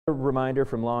A reminder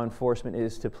from law enforcement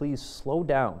is to please slow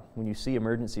down when you see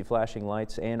emergency flashing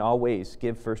lights, and always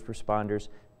give first responders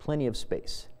plenty of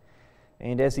space.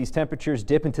 And as these temperatures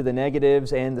dip into the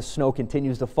negatives and the snow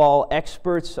continues to fall,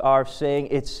 experts are saying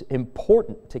it's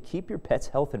important to keep your pet's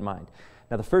health in mind.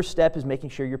 Now, the first step is making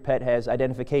sure your pet has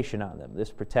identification on them. This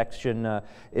protection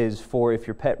is for if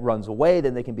your pet runs away,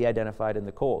 then they can be identified in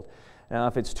the cold. Now,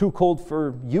 if it's too cold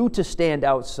for you to stand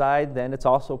outside, then it's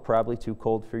also probably too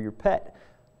cold for your pet.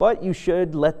 But you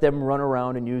should let them run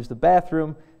around and use the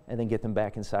bathroom, and then get them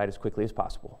back inside as quickly as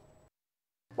possible.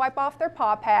 Wipe off their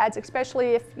paw pads,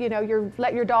 especially if you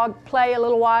let your dog play a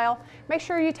little while. Make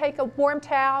sure you take a warm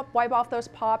towel, wipe off those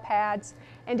paw pads.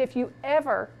 And if you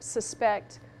ever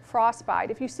suspect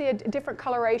frostbite, if you see a different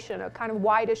coloration, a kind of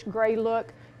whitish gray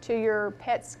look to your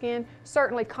pet's skin,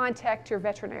 certainly contact your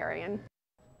veterinarian.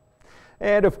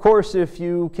 And of course, if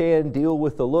you can deal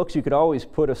with the looks, you could always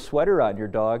put a sweater on your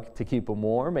dog to keep them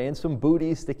warm, and some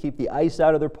booties to keep the ice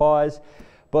out of their paws.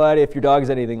 But if your dog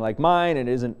is anything like mine and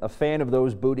isn't a fan of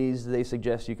those booties, they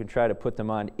suggest you can try to put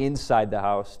them on inside the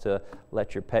house to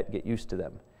let your pet get used to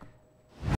them.